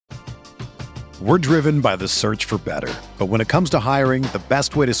We're driven by the search for better. But when it comes to hiring, the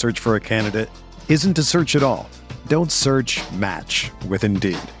best way to search for a candidate isn't to search at all. Don't search, match with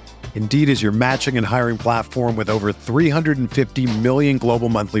Indeed. Indeed is your matching and hiring platform with over 350 million global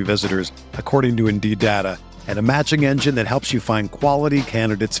monthly visitors, according to Indeed data, and a matching engine that helps you find quality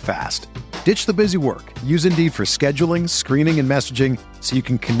candidates fast. Ditch the busy work. Use Indeed for scheduling, screening, and messaging so you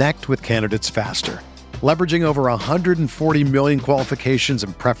can connect with candidates faster. Leveraging over 140 million qualifications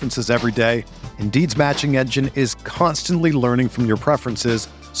and preferences every day, Indeed's matching engine is constantly learning from your preferences,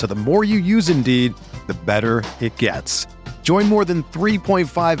 so the more you use Indeed, the better it gets. Join more than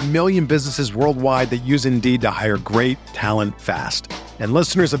 3.5 million businesses worldwide that use Indeed to hire great talent fast. And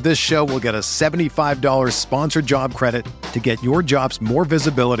listeners of this show will get a $75 sponsored job credit to get your jobs more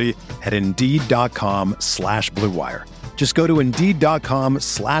visibility at Indeed.com/Blue Wire. Just go to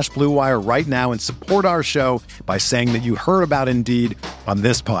Indeed.com/Blue Wire right now and support our show by saying that you heard about Indeed on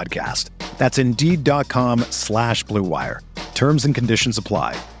this podcast. That's Indeed.com/Blue Wire. Terms and conditions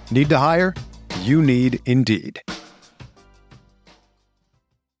apply. Need to hire? You need Indeed.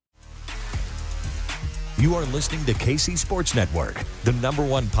 You are listening to KC Sports Network, the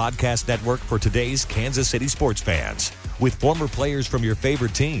 #1 podcast network for today's Kansas City sports fans. With former players from your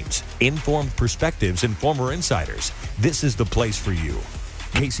favorite teams, informed perspectives, and former insiders, this is the place for you.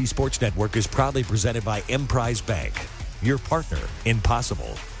 KC Sports Network is proudly presented by Emprise Bank, your partner in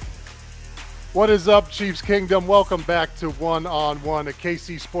possible. What is up, Chiefs Kingdom? Welcome back to One on One, a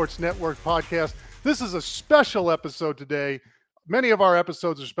KC Sports Network podcast. This is a special episode today. Many of our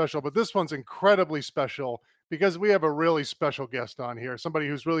episodes are special, but this one's incredibly special because we have a really special guest on here, somebody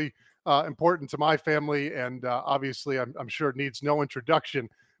who's really important to my family and obviously I'm sure needs no introduction.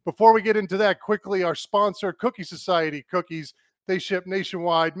 Before we get into that, quickly, our sponsor, Cookie Society Cookies. They ship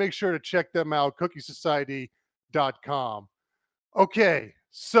nationwide. Make sure to check them out, cookiesociety.com. Okay,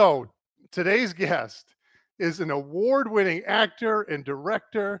 so today's guest is an award-winning actor and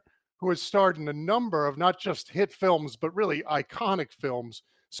director who has starred in a number of not just hit films, but really iconic films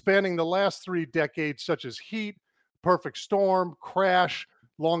spanning the last 3 decades, such as Heat, Perfect Storm, Crash,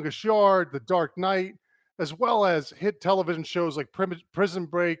 Longest Yard, The Dark Knight, as well as hit television shows like Prison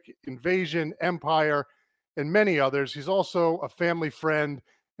Break, Invasion, Empire, and many others. He's also a family friend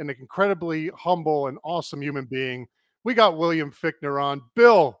and an incredibly humble and awesome human being. We got William Fichtner on.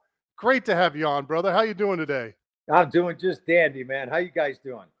 Bill, great to have you on, brother. How you doing today? I'm doing just dandy, man. How you guys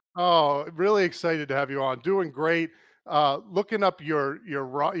doing? Oh, really excited to have you on. Doing great. Looking up your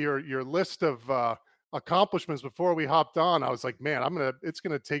list of accomplishments before we hopped on, I was like, man, it's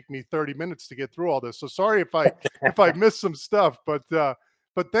gonna take me 30 minutes to get through all this. So sorry if I missed some stuff, but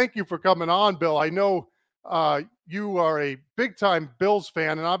thank you for coming on, Bill. I know you are a big time Bills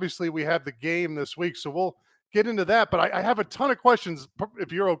fan, and obviously we have the game this week, so we'll get into that. But I have a ton of questions,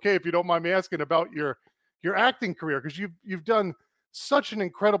 if you're okay, if you don't mind me asking, about your acting career, because you've done such an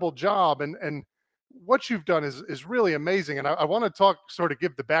incredible job, and what you've done is really amazing. And I want to sort of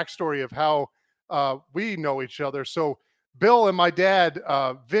give the backstory of how we know each other. So Bill and my dad,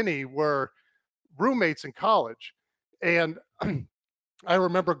 Vinny, were roommates in college. And I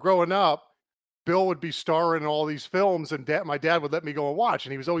remember growing up, Bill would be starring in all these films, and my dad would let me go and watch.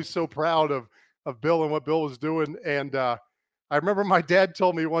 And he was always so proud of Bill and what Bill was doing. And I remember my dad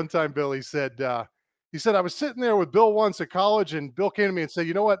told me one time, Bill, he said, I was sitting there with Bill once at college, and Bill came to me and said,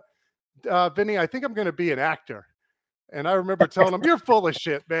 you know what, Vinny, I think I'm going to be an actor. And I remember telling him, you're full of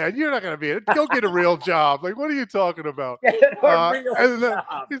shit, man. You're not going to be it. Go get a real job. Like, what are you talking about?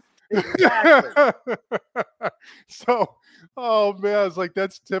 Exactly. So, oh man, it's like,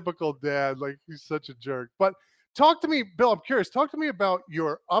 that's typical dad. Like, he's such a jerk. But talk to me, Bill, I'm curious. Talk to me about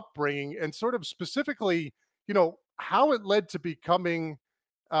your upbringing and sort of specifically, how it led to becoming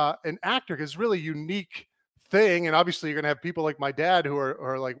an actor, because it's really unique thing. And obviously you're going to have people like my dad who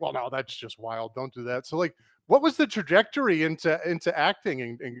are like, well, no, that's just wild. Don't do that. So like, what was the trajectory into acting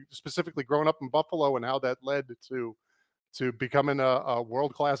and specifically growing up in Buffalo, and how that led to becoming a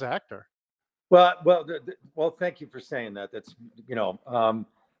world-class actor? Well, thank you for saying that. That's,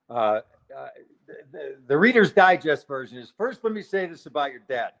 the Reader's Digest version is, first, let me say this about your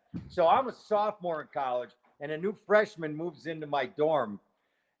dad. So I'm a sophomore in college, and a new freshman moves into my dorm.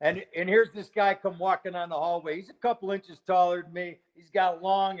 And here's this guy come walking on the hallway. He's a couple inches taller than me. He's got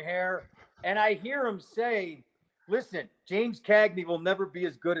long hair. And I hear him say, listen, James Cagney will never be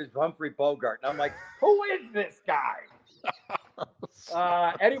as good as Humphrey Bogart. And I'm like, who is this guy?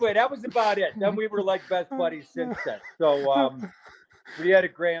 Anyway, that was about it. Then we were like best buddies since then. So we had a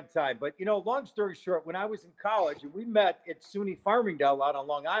grand time. But, long story short, when I was in college, we met at SUNY Farmingdale out on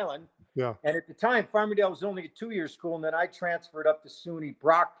Long Island. Yeah. And at the time, Farmingdale was only a 2-year school, and then I transferred up to SUNY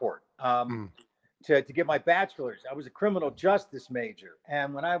Brockport. to get my bachelor's. I was a criminal justice major.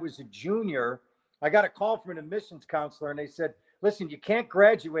 And when I was a junior, I got a call from an admissions counselor and they said, listen, you can't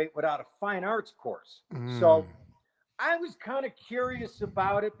graduate without a fine arts course. So I was kind of curious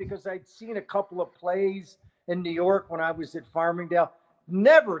about it because I'd seen a couple of plays in New York when I was at Farmingdale,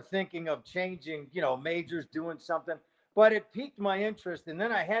 never thinking of changing, majors, doing something, but it piqued my interest. And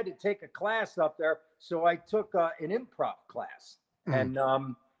then I had to take a class up there. So I took an improv class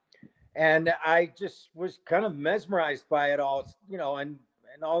and I just was kind of mesmerized by it all, and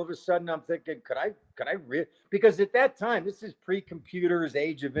all of a sudden I'm thinking, could I because at that time, this is pre-computers,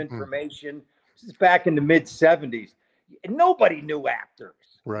 age of information. This is back in the mid 70s. Nobody knew actors.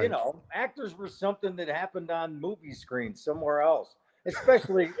 Right. Actors were something that happened on movie screens somewhere else,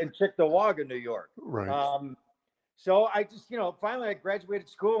 especially in Cheektowaga, New York. Right. So I just, finally I graduated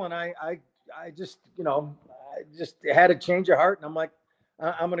school and I just, I just had a change of heart and I'm like,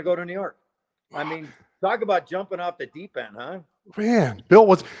 I'm going to go to New York. I mean, talk about jumping off the deep end, huh? Man,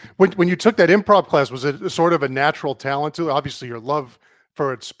 Bill, when you took that improv class, was it sort of a natural talent to? Obviously, your love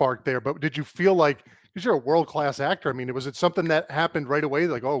for it sparked there, but did you feel like, because you're a world-class actor, I mean, was it something that happened right away?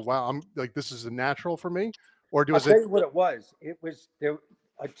 Like, oh wow, I'm like, this is a natural for me, or I'll tell you what it was. It was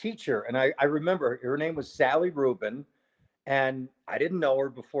a teacher, and I remember her name was Sally Rubin, and I didn't know her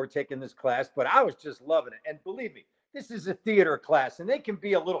before taking this class, but I was just loving it. And believe me, this is a theater class, and they can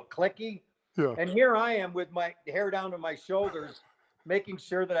be a little cliquey. Yeah. And here I am with my hair down to my shoulders, making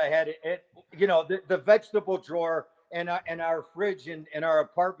sure that I had it. The vegetable drawer and our fridge in our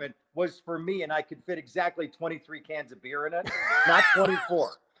apartment was for me, and I could fit exactly 23 cans of beer in it, not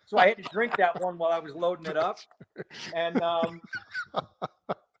 24. So I had to drink that one while I was loading it up. And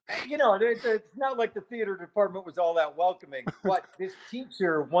it's not like the theater department was all that welcoming. But this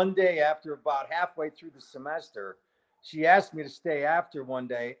teacher, one day after about halfway through the semester, she asked me to stay after one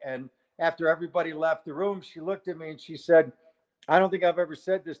day, and after everybody left the room, she looked at me and she said, I don't think I've ever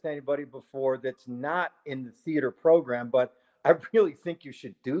said this to anybody before that's not in the theater program, but I really think you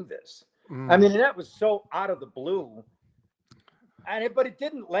should do this. I mean, and that was so out of the blue. But it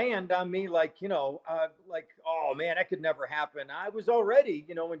didn't land on me like, oh man, that could never happen. I was already,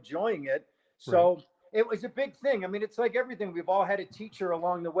 enjoying it. So it was a big thing. I mean, it's like everything. We've all had a teacher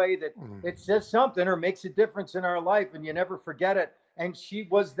along the way that it says something or makes a difference in our life and you never forget it. And she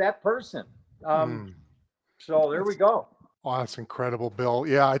was that person. So there we go. Oh, that's incredible, Bill.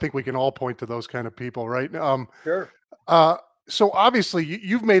 Yeah, I think we can all point to those kind of people, right? Sure. So obviously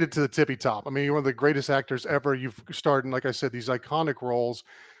you've made it to the tippy top. I mean, you're one of the greatest actors ever. You've starred in, like I said, these iconic roles.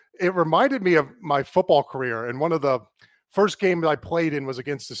 It reminded me of my football career. And one of the first games I played in was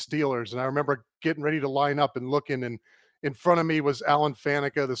against the Steelers. And I remember getting ready to line up and looking, and in front of me was Alan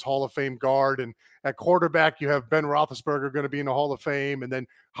Faneca, this Hall of Fame guard. And at quarterback, you have Ben Roethlisberger going to be in the Hall of Fame. And then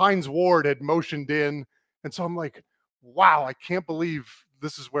Hines Ward had motioned in. And so I'm like, wow, I can't believe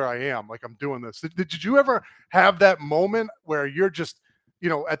this is where I am. Like, I'm doing this. Did you ever have that moment where you're just,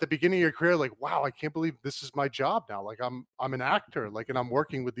 at the beginning of your career, like, wow, I can't believe this is my job now. Like I'm an actor, like, and I'm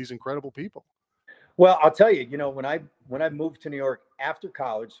working with these incredible people. Well, I'll tell you, when I moved to New York after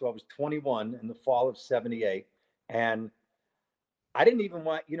college, so I was 21 in the fall of 78, and I didn't even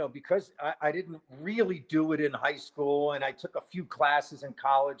want, because I didn't really do it in high school, and I took a few classes in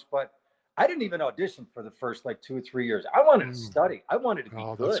college, but I didn't even audition for the first 2 or 3 years. I wanted to study. I wanted to be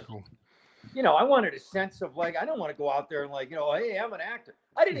good. That's cool. I wanted a sense of I don't want to go out there and hey, I'm an actor.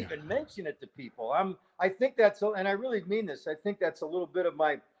 I didn't even mention it to people. I think that's, and I really mean this. I think that's a little bit of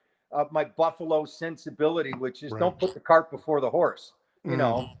my Buffalo sensibility, which is don't put the cart before the horse.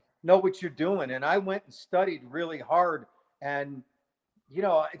 Know what you're doing. And I went and studied really hard. And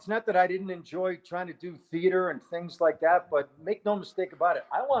it's not that I didn't enjoy trying to do theater and things like that, but make no mistake about it,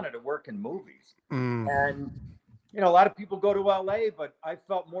 I wanted to work in movies. And, a lot of people go to LA, but I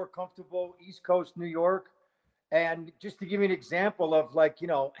felt more comfortable East Coast, New York. And just to give you an example of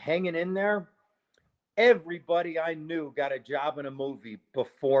hanging in there, everybody I knew got a job in a movie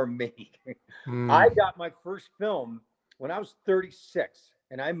before me. I got my first film when I was 36,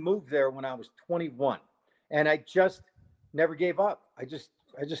 and I moved there when I was 21. And I just never gave up. I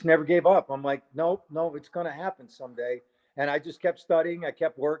just never gave up. I'm like, no, it's going to happen someday. And I just kept studying. I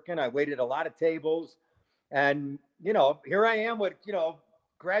kept working. I waited a lot of tables. And, here I am with,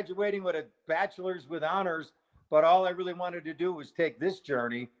 graduating with a bachelor's with honors. But all I really wanted to do was take this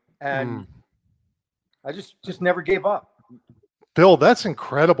journey. And I just never gave up. Bill, that's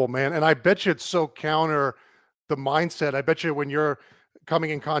incredible, man. And I bet you it's so counter the mindset. I bet you when you're coming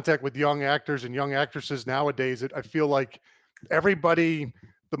in contact with young actors and young actresses nowadays, I feel like everybody,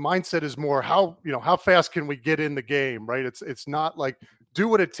 the mindset is more how fast can we get in the game, right? It's not like do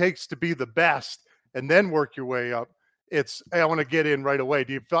what it takes to be the best. and then work your way up. It's, hey, I want to get in right away.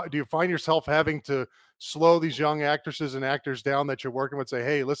 Do you find yourself having to slow these young actresses and actors down that you're working with? Say,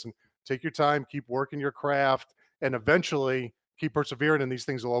 hey, listen, take your time, keep working your craft, and eventually keep persevering, and these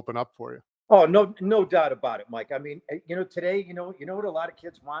things will open up for you. Oh, no doubt about it, Mike. I mean, today, you know what a lot of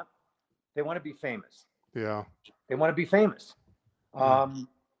kids want? They want to be famous. Yeah. They want to be famous.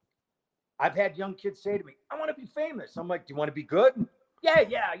 I've had young kids say to me, I want to be famous. I'm like, do you want to be good? Yeah.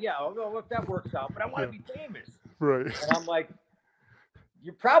 Although if that works out, but I want to be famous. Right. And I'm like,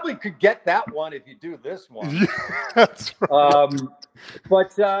 you probably could get that one if you do this one. Yeah, that's right.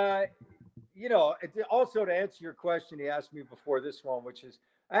 But also to answer your question, you asked me before this one, which is,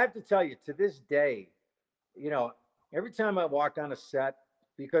 I have to tell you, to this day, every time I walk on a set,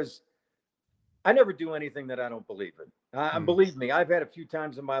 because I never do anything that I don't believe in. Believe me, I've had a few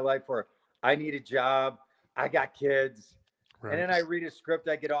times in my life where I need a job, I got kids, Right. and then I read a script,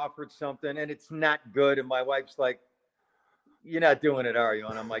 I get offered something, and it's not good, and my wife's like, "You're not doing it, are you?"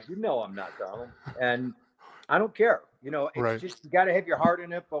 And I'm like, "I'm not, darling." And I don't care. It's Right. just, you got to have your heart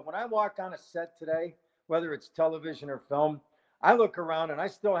in it. But when I walk on a set today, whether it's television or film, I look around and I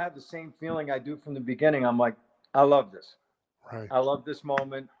still have the same feeling I do from the beginning. I'm like, I love this. Right. I love this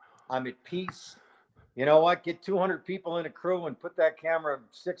moment. I'm at peace. You know what? Get 200 people in a crew and put that camera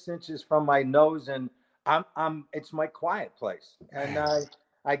 6 inches from my nose, and it's my quiet place, and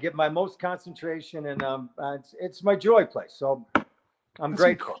I get my most concentration, and it's my joy place. So I'm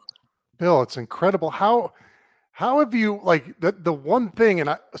grateful. Bill, it's incredible. How have you, like, the one thing,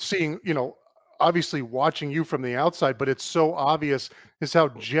 and seeing, obviously watching you from the outside, but it's so obvious, is how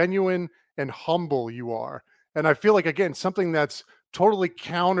genuine and humble you are. And I feel like, again, something that's totally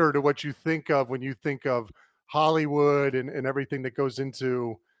counter to what you think of when you think of Hollywood and everything that goes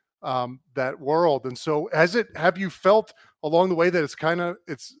into that world. And so have you felt along the way that it's kind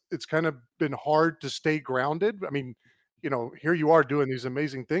of been hard to stay grounded? I mean, here you are doing these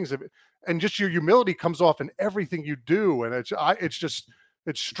amazing things, and just your humility comes off in everything you do. And it's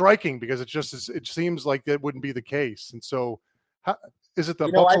striking, because it seems like that wouldn't be the case. And so is it the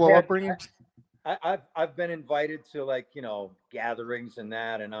Buffalo upbringing? I've been invited to gatherings and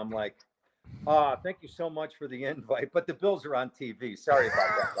that, and I'm like, thank you so much for the invite, but the Bills are on TV. Sorry about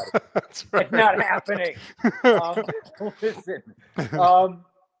that, buddy. That's right. It's not happening. Listen,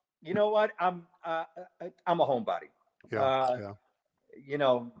 you know what? I'm a homebody. Yeah.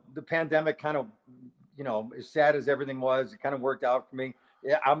 The pandemic kind of, as sad as everything was, it kind of worked out for me.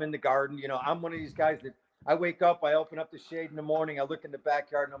 Yeah, I'm in the garden. I'm one of these guys that I wake up, I open up the shade in the morning, I look in the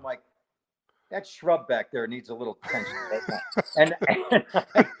backyard, and I'm like, that shrub back there needs a little attention right now. And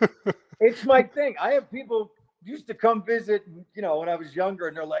it's my thing. I have people used to come visit, when I was younger,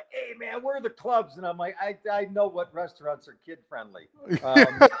 and they're like, "Hey, man, where are the clubs?" And I'm like, I know what restaurants are kid friendly.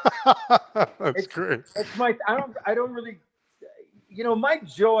 That's great. It's my. I don't really. My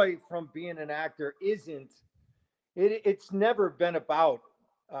joy from being an actor isn't. It's never been about,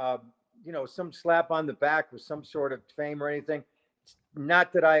 some slap on the back or some sort of fame or anything.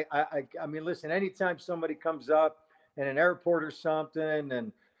 Not that I mean, listen, anytime somebody comes up in an airport or something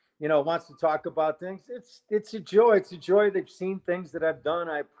and, wants to talk about things, it's a joy. It's a joy. They've seen things that I've done.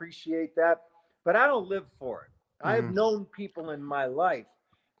 I appreciate that, but I don't live for it. I've known people in my life,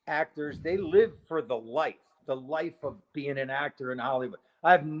 actors, they live for the life of being an actor in Hollywood.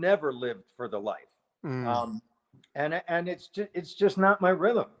 I've never lived for the life. And it's just not my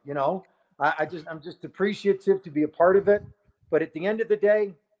rhythm. I'm just appreciative to be a part of it. But at the end of the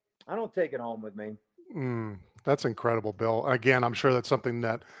day, I don't take it home with me. That's incredible, Bill. Again, I'm sure that's something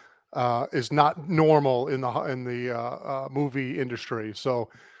that is not normal in the movie industry. So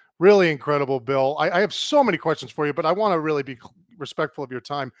really incredible, Bill. I have so many questions for you, but I want to really be respectful of your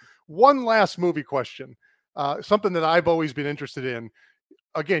time. One last movie question, something that I've always been interested in.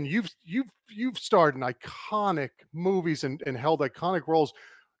 Again, you've starred in iconic movies and held iconic roles.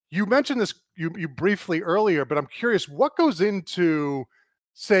 You mentioned this you briefly earlier, but I'm curious, what goes into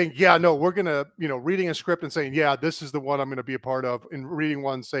saying, yeah, no, we're going to, reading a script and saying, yeah, this is the one I'm going to be a part of, and reading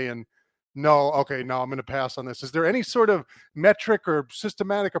one saying, no, okay, no, I'm going to pass on this. Is there any sort of metric or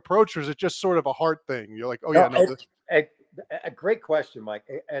systematic approach, or is it just sort of a heart thing? You're like, oh yeah, no. A great question, Mike.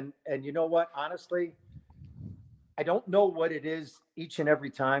 And you know what? Honestly, I don't know what it is each and every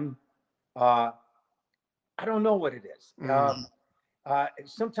time. I don't know what it is.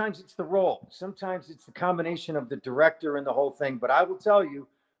 Sometimes it's the role. Sometimes it's the combination of the director and the whole thing. But I will tell you,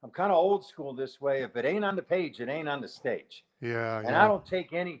 I'm kind of old school this way. If it ain't on the page, it ain't on the stage. Yeah. And I don't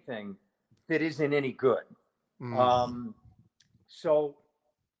take anything that isn't any good. So,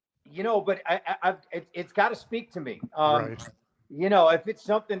 but it's got to speak to me. Right. if it's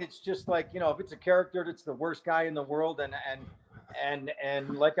something, it's just like, if it's a character that's the worst guy in the world, and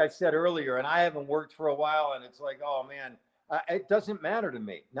like I said earlier, and I haven't worked for a while, and it's like, oh man, it doesn't matter to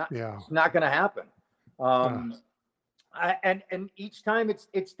me. It's not going to happen. And each time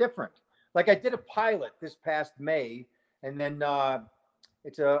it's different. Like I did a pilot this past May, and then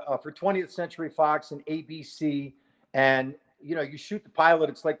it's for 20th Century Fox and ABC, and you shoot the pilot.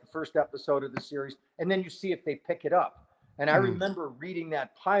 It's like the first episode of the series, and then you see if they pick it up. And I remember reading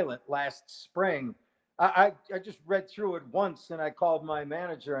that pilot last spring. I just read through it once, and I called my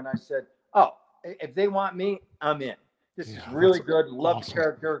manager and I said, "Oh, if they want me, I'm in. This is really good. Love the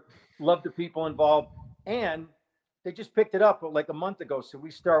character, love the people involved." And they just picked it up like a month ago, so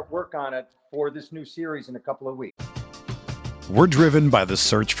we start work on it for this new series in a couple of weeks. We're driven by the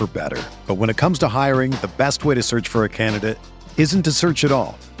search for better. But when it comes to hiring, the best way to search for a candidate isn't to search at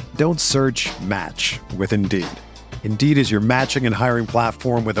all. Don't search, match with Indeed. Indeed is your matching and hiring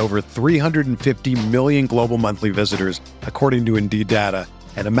platform with over 350 million global monthly visitors, according to Indeed data,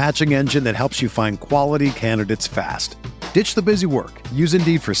 and a matching engine that helps you find quality candidates fast. Ditch the busy work. Use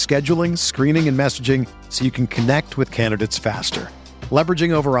Indeed for scheduling, screening, and messaging so you can connect with candidates faster. Leveraging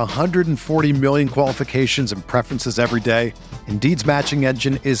over 140 million qualifications and preferences every day, Indeed's matching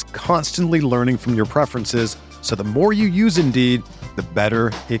engine is constantly learning from your preferences, so the more you use Indeed, the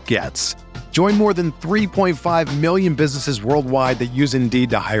better it gets. Join more than 3.5 million businesses worldwide that use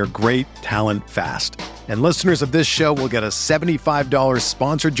Indeed to hire great talent fast. And listeners of this show will get a $75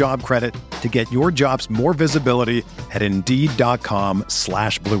 sponsored job credit to get your jobs more visibility at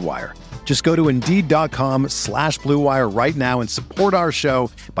Indeed.com/Blue Wire. Just go to Indeed.com/Blue Wire right now and support our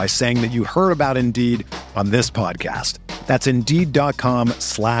show by saying that you heard about Indeed on this podcast. That's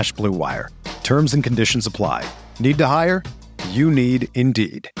Indeed.com/Blue Wire. Terms and conditions apply. Need to hire? You need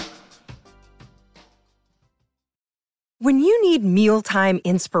Indeed. When you need mealtime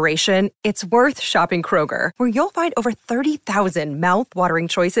inspiration, it's worth shopping Kroger, where you'll find over 30,000 mouth-watering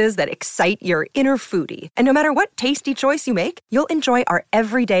choices that excite your inner foodie. And no matter what tasty choice you make, you'll enjoy our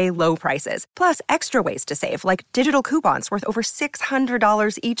everyday low prices, plus extra ways to save, like digital coupons worth over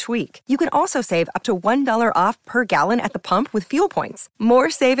 $600 each week. You can also save up to $1 off per gallon at the pump with fuel points.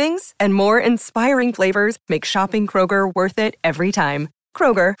 More savings and more inspiring flavors make shopping Kroger worth it every time.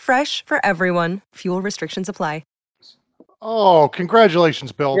 Kroger, fresh for everyone. Fuel restrictions apply. Oh,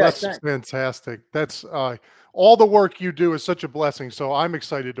 congratulations, Bill. Yes, That's thanks. fantastic. That's all the work you do is such a blessing. So I'm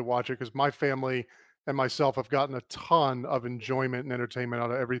excited to watch it because my family and myself have gotten a ton of enjoyment and entertainment out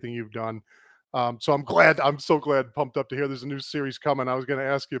of everything you've done. So I'm so glad, pumped up to hear there's a new series coming. I was going to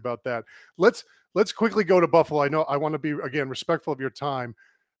ask you about that. Let's quickly go to Buffalo. I know I want to be, again, respectful of your time.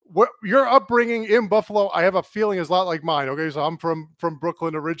 What your upbringing in Buffalo, I have a feeling, is a lot like mine. Okay, so I'm from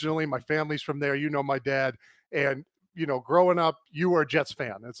Brooklyn originally. My family's from there. My dad. And growing up, you were a Jets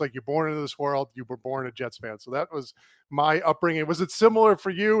fan. It's like you're born into this world. You were born a Jets fan. So that was my upbringing. Was it similar for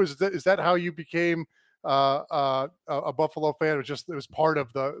you? Is that how you became a Buffalo fan? It was part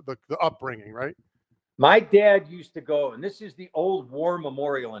of the upbringing, right? My dad used to go, and this is the old War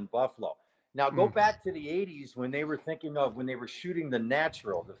Memorial in Buffalo. Now go back to the 80s when they were shooting The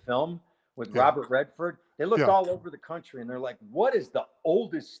Natural, the film with Robert Redford. They looked all over the country and they're like, what is the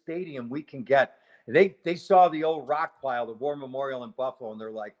oldest stadium we can get? They saw the old rock pile, the War Memorial in Buffalo, and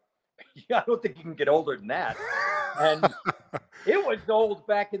they're like, yeah, I don't think you can get older than that. And it was old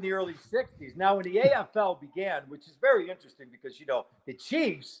back in the early 60s. Now, when the AFL began, which is very interesting because, the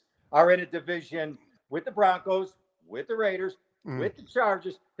Chiefs are in a division with the Broncos, with the Raiders, with the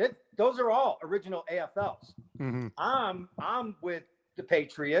Chargers. Those are all original AFLs. Mm-hmm. I'm with the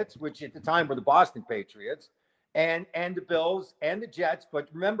Patriots, which at the time were the Boston Patriots. And the Bills and the Jets. But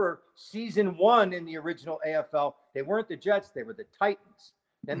remember, season 1 in the original AFL, they weren't the Jets, they were the Titans.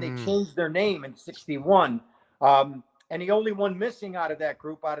 Then they changed their name in 61. And the only one missing out of that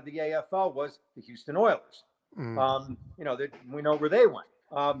group, out of the AFL, was the Houston Oilers. We know where they went.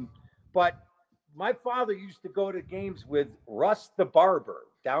 But my father used to go to games with Russ the Barber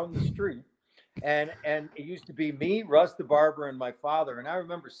down the street. And it used to be me, Russ the Barber, and my father. And I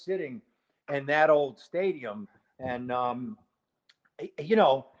remember sitting in that old stadium. And, and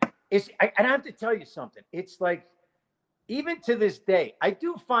I have to tell you something. It's like, even to this day, I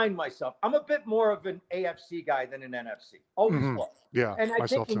do find myself, I'm a bit more of an AFC guy than an NFC. Always was. Yeah. And I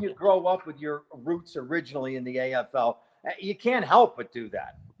think when you grow up with your roots originally in the AFL, you can't help but do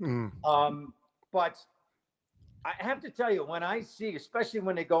that. But I have to tell you, when I see, especially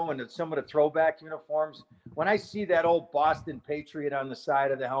when they go into some of the throwback uniforms, when I see that old Boston Patriot on the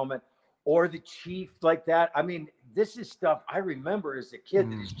side of the helmet, or the Chief like that. I mean, this is stuff I remember as a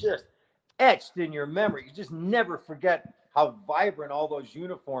kid that is just etched in your memory. You just never forget how vibrant all those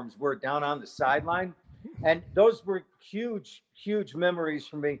uniforms were down on the sideline. And those were huge, huge memories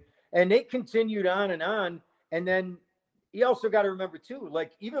for me. And they continued on and on. And then you also got to remember, too,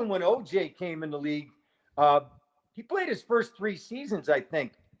 like even when OJ came in the league, he played his first 3 seasons, I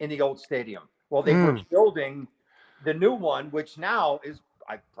think, in the old stadium. Well, they were building the new one, which now is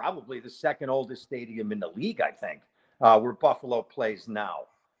probably the second oldest stadium in the league, I think, where Buffalo plays now.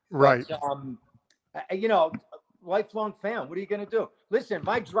 Right. But, lifelong fan. What are you going to do? Listen,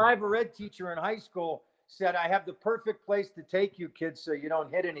 my driver ed teacher in high school said, I have the perfect place to take you kids so you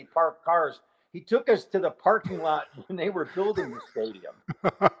don't hit any parked cars. He took us to the parking lot when they were building the stadium.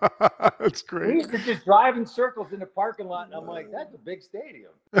 That's great. We used to just drive in circles in the parking lot, and I'm like, that's a big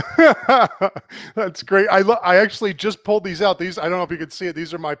stadium. That's great. I actually just pulled these out. These, I don't know if you can see it.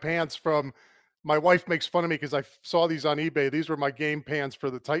 These are my pants from, my wife makes fun of me because I saw these on eBay. These were my game pants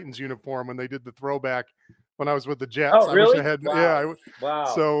for the Titans uniform when they did the throwback when I was with the Jets. Oh, really? I wish I had, wow. Yeah. Wow.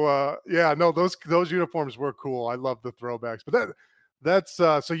 So, those uniforms were cool. I love the throwbacks. But that's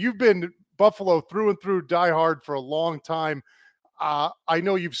so you've been Buffalo through and through, diehard for a long time. I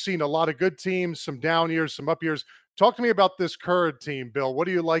know you've seen a lot of good teams, some down years, some up years. Talk to me about this current team, Bill. What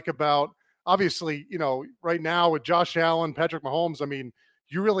do you like about, obviously, right now with Josh Allen, Patrick Mahomes, I mean,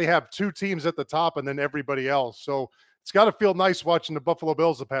 you really have 2 teams at the top and then everybody else. So it's got to feel nice watching the Buffalo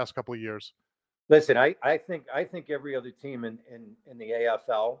Bills the past couple of years. Listen, I think every other team in the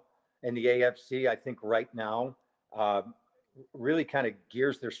AFL and the AFC, I think right now, really kind of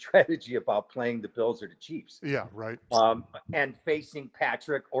gears their strategy about playing the Bills or the Chiefs. Yeah, right. And facing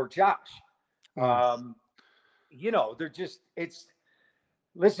Patrick or Josh. They're just,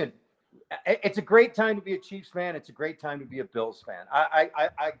 listen, it's a great time to be a Chiefs fan. It's a great time to be a Bills fan.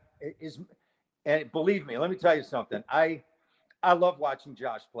 And believe me, let me tell you something. I love watching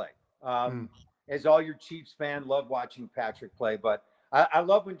Josh play. As all your Chiefs fan, love watching Patrick play. But I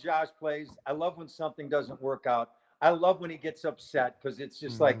love when Josh plays. I love when something doesn't work out. I love when he gets upset because it's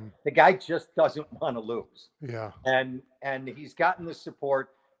just like the guy just doesn't want to lose. Yeah. And he's gotten the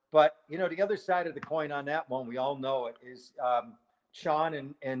support. But, the other side of the coin on that one, we all know it, is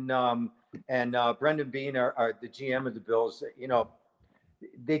Sean and Brendan Bean are the GM of the Bills.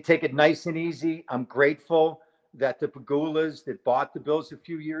 They take it nice and easy. I'm grateful that the Pagulas that bought the Bills a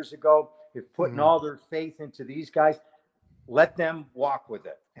few years ago have putting all their faith into these guys. Let them walk with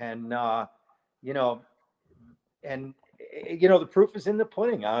it. And, the proof is in the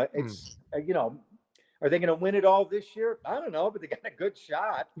pudding. Are they going to win it all this year? I don't know, but they got a good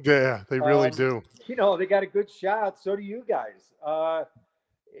shot. Yeah, they really do. They got a good shot. So do you guys.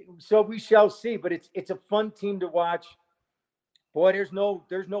 So we shall see, but it's a fun team to watch. Boy, there's no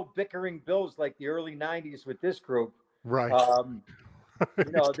bickering Bills like the early 90s with this group. Right. And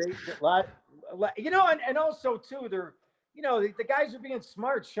also too, they're, the guys are being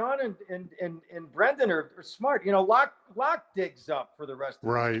smart. Sean and Brendan are smart. Locke digs up for the rest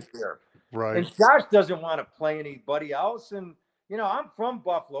of the year. Right. And Josh doesn't want to play anybody else. And, I'm from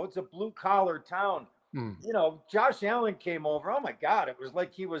Buffalo. It's a blue collar town. Josh Allen came over. Oh my God. It was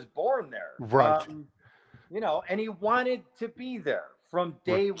like he was born there. Right. And he wanted to be there from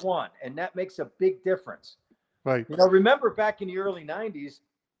day one. And that makes a big difference. Right. Remember back in the early 90s,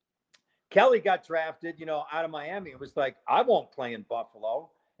 Kelly got drafted, out of Miami. It was like, I won't play in Buffalo.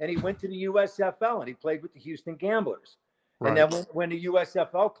 And he went to the USFL and he played with the Houston Gamblers. Right. And then when the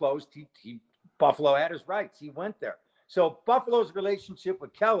USFL closed, Buffalo had his rights. He went there. So Buffalo's relationship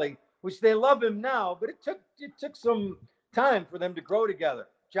with Kelly, which they love him now, but it took some time for them to grow together.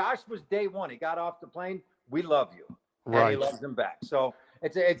 Josh was day one. He got off the plane. We love you. Right. And he loves him back. So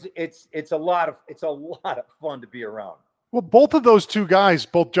it's a lot of fun to be around. Well, both of those two guys,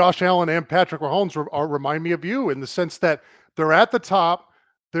 both Josh Allen and Patrick Mahomes, remind me of you in the sense that they're at the top,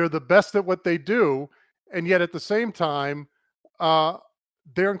 they're the best at what they do, and yet at the same time,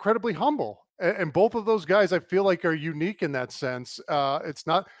 they're incredibly humble. And both of those guys, I feel like, are unique in that sense.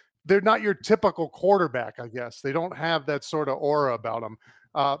 They're not your typical quarterback, I guess. They don't have that sort of aura about them.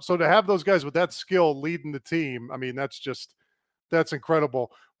 So to have those guys with that skill leading the team, I mean, that's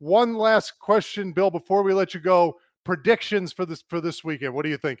incredible. One last question, Bill, before we let you go. Predictions for this weekend. What are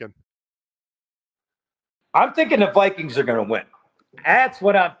you thinking? I'm thinking the Vikings are going to win. That's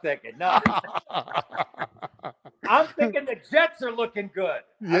what I'm thinking. No, I'm thinking the Jets are looking good.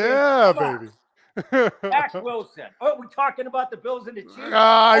 Baby. Zach Wilson. Oh, we're talking about the Bills and the Chiefs.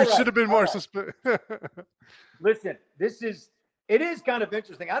 I should have been more suspicious. Listen, it is kind of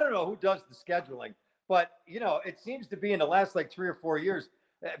interesting. I don't know who does the scheduling, but it seems to be in the last 3 or 4 years.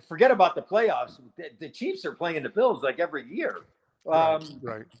 Forget about the playoffs. The Chiefs are playing the Bills every year.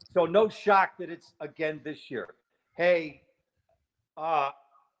 Right. So no shock that it's again this year. hey,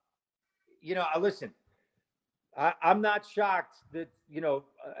 listen, I'm not shocked that,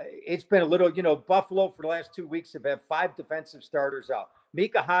 it's been a little, Buffalo for the last 2 weeks have had 5 defensive starters out.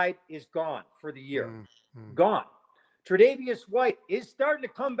 Micah Hyde is gone for the year. Gone. Tre'Davious White is starting to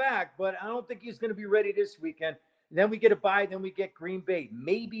come back, but I don't think he's going to be ready this weekend. Then we get a bye, then we get Green Bay.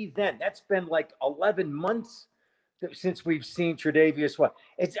 Maybe then. That's been like 11 months since we've seen Tre'Davious White.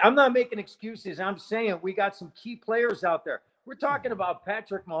 I'm not making excuses. I'm saying we got some key players out there. We're talking about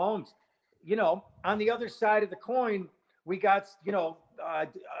Patrick Mahomes. On the other side of the coin, we got,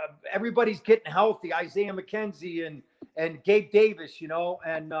 everybody's getting healthy. Isaiah McKenzie and Gabe Davis,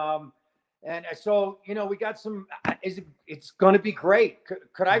 and so, we got some, it's going to be great.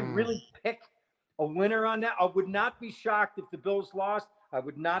 Could I really pick a winner on that? I would not be shocked if the Bills lost. I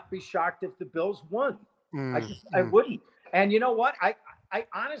would not be shocked if the Bills won. I wouldn't. And you know what? I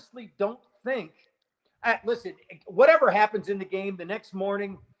honestly don't think, listen, whatever happens in the game the next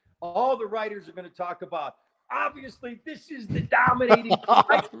morning, all the writers are going to talk about, obviously, this is the dominating.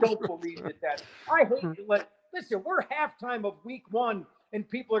 I don't believe that. I hate it. Listen, we're halftime of week 1, and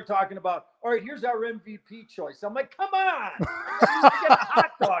people are talking about, all right, here's our MVP choice. I'm like, come on. I didn't get a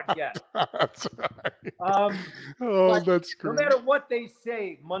hot dog yet. That's right. That's great. No matter what they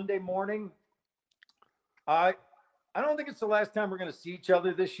say Monday morning, I don't think it's the last time we're going to see each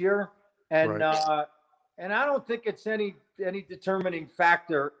other this year. And right. And I don't think it's any determining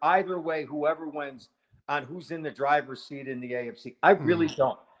factor either way, whoever wins, on who's in the driver's seat in the AFC. I really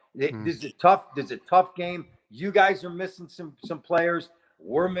don't. This is a tough game. You guys are missing some players.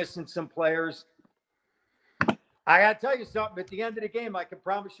 We're missing some players. I got to tell you something. At the end of the game, I can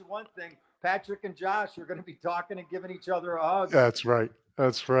promise you one thing. Patrick and Josh are going to be talking and giving each other a hug. That's right.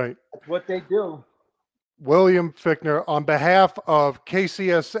 That's what they do. William Fichtner, on behalf of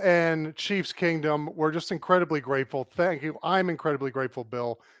KCSN Chiefs Kingdom, we're just incredibly grateful. Thank you. I'm incredibly grateful,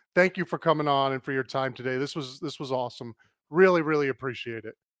 Bill. Thank you for coming on and for your time today. This was awesome. Really, really appreciate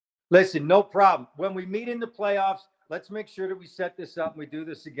it. Listen, no problem. When we meet in the playoffs, let's make sure that we set this up and we do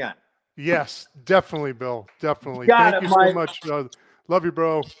this again. Yes, definitely, Bill. Definitely. Thank you so much. Love you,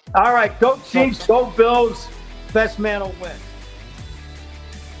 bro. All right. Go Chiefs. Go Bills. Best man will win.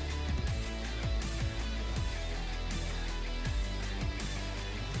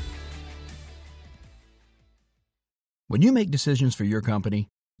 When you make decisions for your company,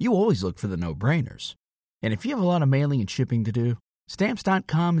 you always look for the no-brainers. And if you have a lot of mailing and shipping to do,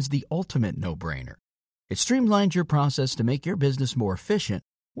 Stamps.com is the ultimate no-brainer. It streamlines your process to make your business more efficient,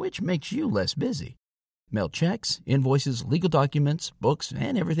 which makes you less busy. Mail checks, invoices, legal documents, books,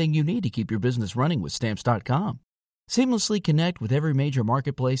 and everything you need to keep your business running with Stamps.com. Seamlessly connect with every major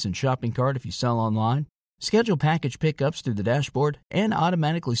marketplace and shopping cart if you sell online. Schedule package pickups through the dashboard and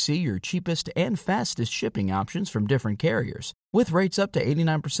automatically see your cheapest and fastest shipping options from different carriers, with rates up to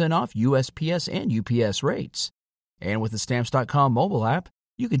 89% off USPS and UPS rates. And with the Stamps.com mobile app,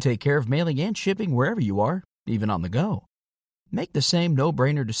 you can take care of mailing and shipping wherever you are, even on the go. Make the same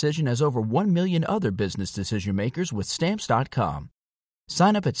no-brainer decision as over 1 million other business decision makers with Stamps.com.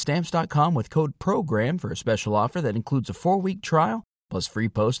 Sign up at Stamps.com with code PROGRAM for a special offer that includes a 4-week trial, plus free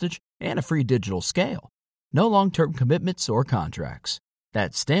postage and a free digital scale. No long-term commitments or contracts.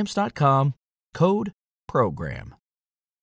 That's Stamps.com, code PROGRAM.